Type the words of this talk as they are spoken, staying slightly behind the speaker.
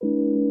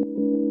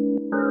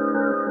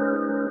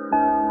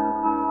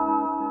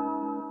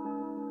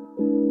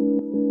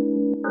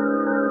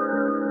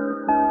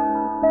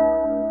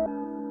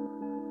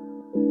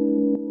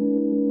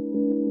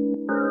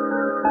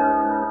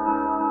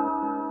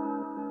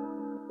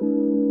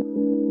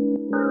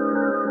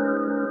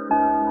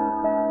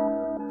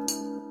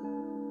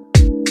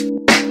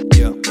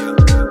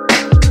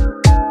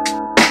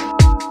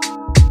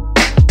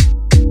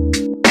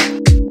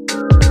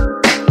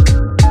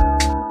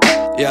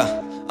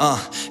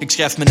Ik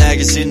schrijf mijn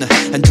eigen zinnen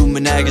en doe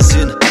mijn eigen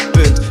zinnen.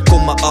 Punt,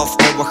 kom maar af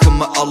met wat je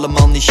me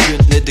allemaal niet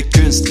gunt. Nee, de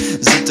kunst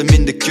zit hem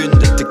in de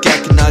kunde. Te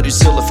kijken naar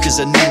jezelf, je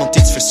bent niemand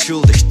iets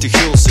verschuldigd. Te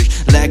gulzig,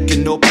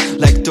 lijken op,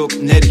 lijkt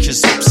ook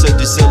nergens op. Zet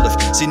jezelf,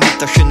 zie niet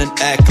dat je een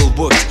eikel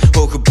wordt.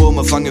 Hoge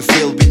bomen vangen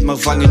veel wind, maar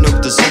vangen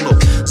ook de zon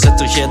op.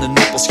 Zet er geen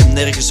op als je hem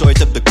nergens ooit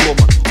hebt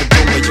beklommen.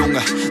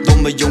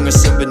 Domme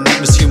jongens zijn we niet.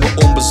 Misschien wel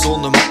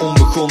onbezonnen, maar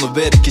onbegonnen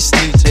werk is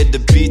niet. Hey, de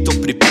beat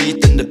op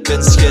repeat en de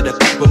pen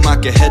scherp. We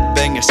maken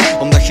headbangers,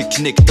 omdat je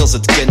knikt als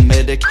het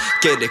kenmerk.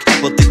 Kerk,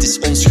 want dit is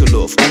ons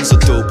geloof, onze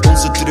doop.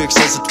 Onze drugs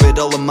als het weer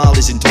allemaal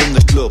is in het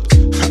 100 loopt.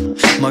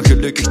 Maar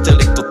gelukkig tel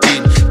ik tot 10.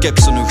 Ik heb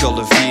ze nog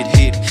alle 4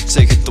 hier, ik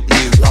zeg het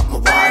opnieuw. Laat me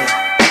waaien.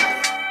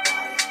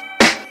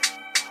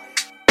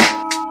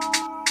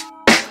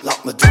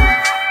 Laat me doen.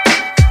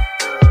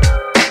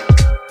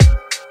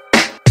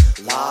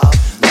 Laat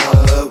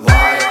me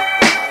waaien.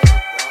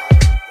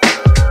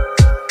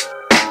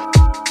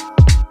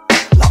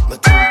 Laat me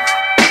doen.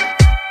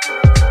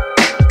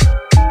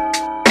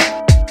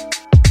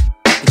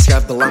 Ik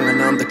schrijf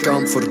belangen aan de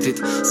kant voor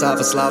dit.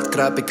 S'avonds laat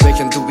kruip ik weg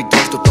en doe ik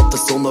door totdat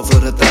de zon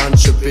over het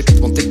randje wipt.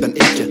 Want ik ben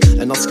ikje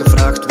en als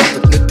gevraagd wat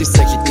het nut is,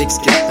 zeg ik niks.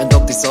 En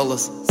dat is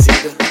alles, zie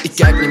je? Ik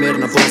kijk niet meer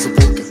naar boze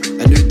wolken.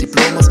 En uw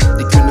diploma's,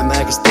 die kunnen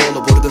mij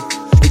gestolen worden.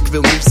 Ik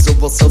wil niet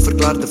zoals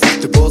zelfverklaarde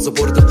virtuoze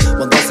worden.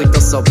 Want als ik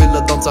dat zou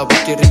willen, dan zou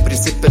ik er in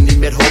principe niet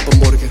meer hopen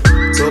morgen.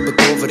 Zo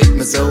betover ik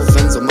mezelf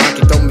en zo maak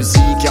ik dan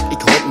muziek. Ja,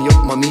 ik hoop niet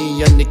op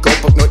manie en ik koop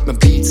ook nooit mijn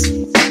beats.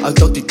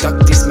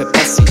 Autodidactisch met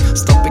passie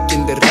stap ik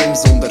in de ring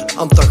zonder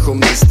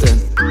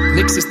antagonisten.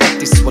 Niks is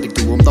tactisch wat ik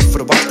doe, omdat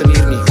verwachten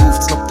hier niet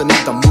hoeft. Snapte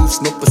ik dat moves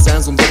noppen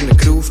zijn zonder een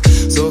groove.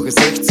 Zo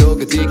gezegd, zo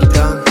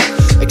gedaan.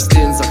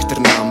 Extreens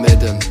achterna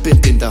met een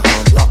pint in de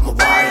hand. Laat me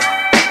waaien.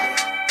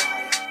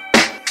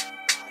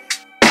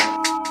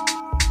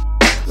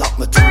 Laat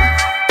me doen.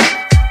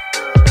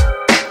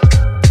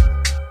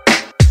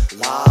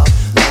 Laat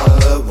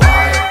me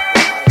waaien.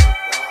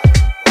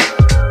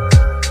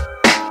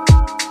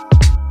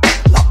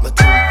 Laat me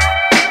doen.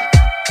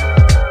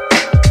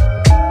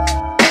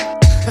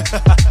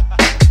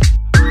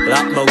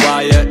 Laat me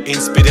waaien,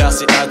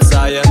 inspiratie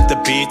uitzaaien. De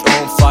beat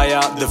on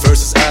fire, de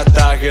verses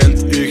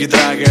uitdagend. U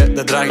gedragen,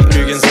 daar draag ik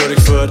nu geen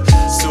zorg voor.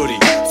 Sorry,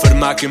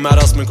 vermaak u maar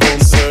als mijn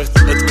concert.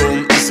 Het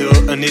komt zo,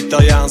 een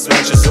Italiaans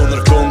wensje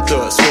zonder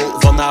konto. School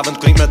vanavond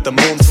klinkt met de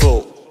mond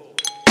vol.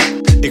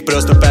 Ik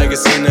proost op eigen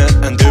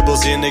zinnen en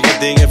dubbelzinnige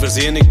dingen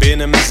verzin ik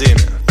binnen mijn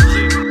zinnen.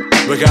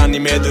 We gaan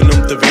niet meedoen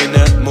om te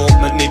winnen.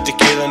 Mond met niet te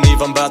killen, niet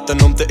van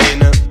buiten om te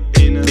innen.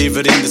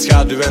 Liever in de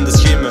schaduw en de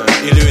schimmen.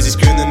 Illusies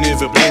kunnen nu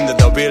verblinden,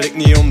 dat wil ik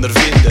niet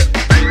ondervinden.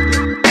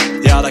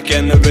 Ja, dat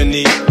kennen we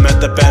niet,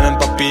 met de pen en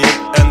papier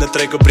en de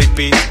track op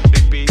repeat.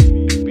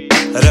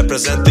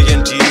 Representen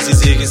geen cheesy,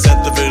 zie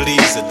gezet te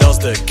verliezen, dat is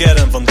de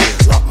kern van dit.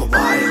 Laat me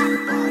waaien.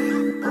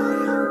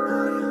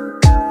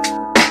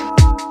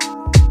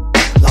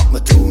 Laat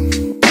me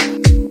doen.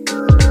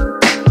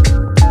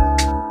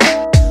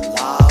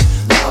 Laat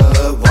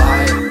me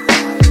waaien.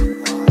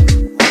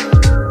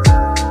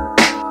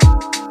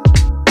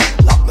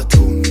 Laat me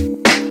doen.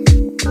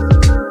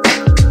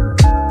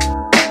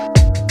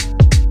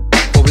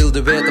 Wat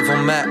wilde weten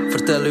van mij?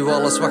 Vertel u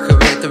alles wat je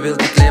weten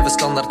wilt. Ik leven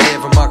standaard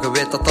leven, maar je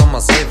weet dat dat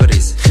maar zever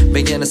is.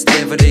 Ben geen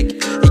strever,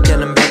 ik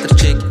ken een beter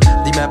chick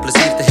die mij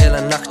pleziert de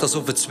hele nacht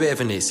alsof het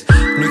zweven is.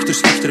 Nuchter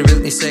schuchter wil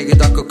niet zeggen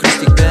dat ik ook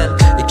rustig ben.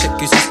 Ik check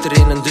je zuster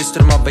in een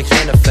duster, maar ben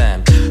geen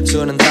fan.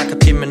 Zo'n draak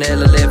heb ik in mijn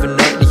hele leven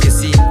nooit niet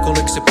gezien. Kon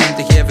ik ze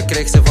punten geven,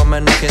 kreeg ze van mij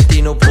nog geen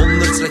 10 op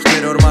 100. Slecht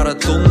terror, maar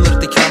het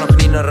dondert. Ik ga nog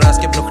niet naar huis,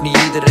 ik heb nog niet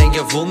iedereen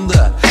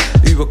gevonden.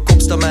 Uw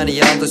kop staat mij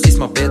niet aan, dus het is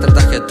maar beter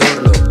dat je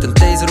doorloopt. Een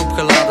taser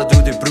opgeladen,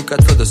 doet uw broek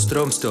uit voor de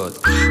stroomstoot.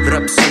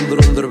 Rap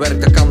zonder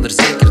onderwerk, dat kan er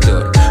zeker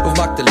door. Of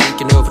maak de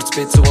leken over het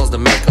spit zoals de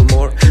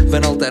Macklemore.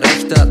 Ben altijd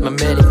rechtuit, mijn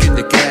mening kun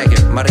je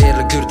krijgen. Maar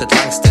eerlijk duurt het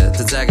langste,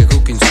 tenzij je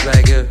goed kunt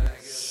zwijgen.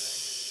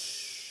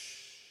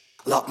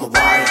 Laat me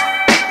waaien.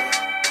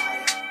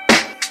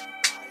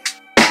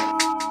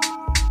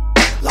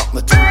 Laat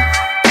me doen.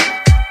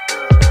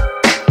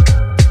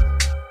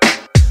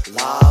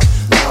 Laat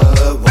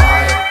me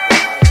waaien.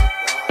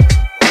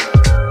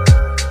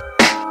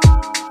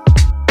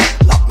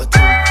 Laat me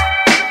doen.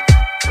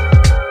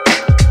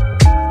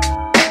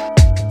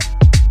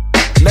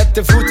 Met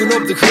de voeten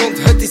op de grond,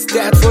 het is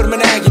tijd voor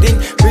mijn eigen ding.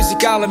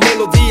 Muzikale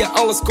melodieën,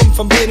 alles komt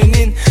van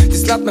binnenin.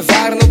 Dus laat me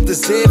varen op de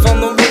zee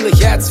van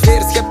onwilligheid.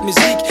 Sfeer schept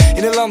muziek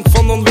in een land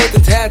van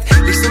onwetendheid.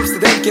 Ligt soms te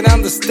denken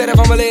aan de sterren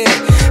van mijn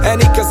leven. En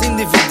ik als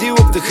individu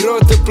op de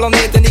grote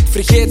planeet. En ik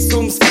vergeet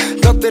soms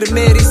dat er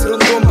meer is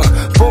rondom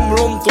me.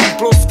 Bomlont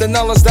ontploft en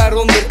alles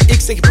daaronder.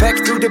 Ik zeg back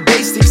to the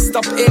basics,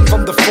 stap 1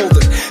 van de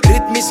folder.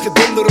 Ritmisch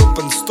gedonder op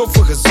een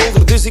stoffige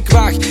zolder. Dus ik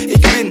waag,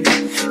 ik win,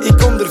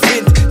 ik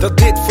ondervind dat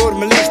dit voor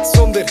me ligt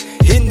zonder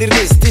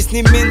hindernis. Het is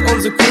niet min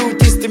onze crew,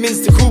 het is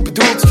tenminste goed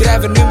bedoeld.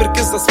 Schrijven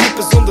nummertjes dat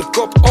slippen zonder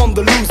kop on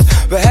the loose.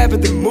 We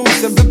hebben de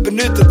moves en we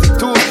benutten de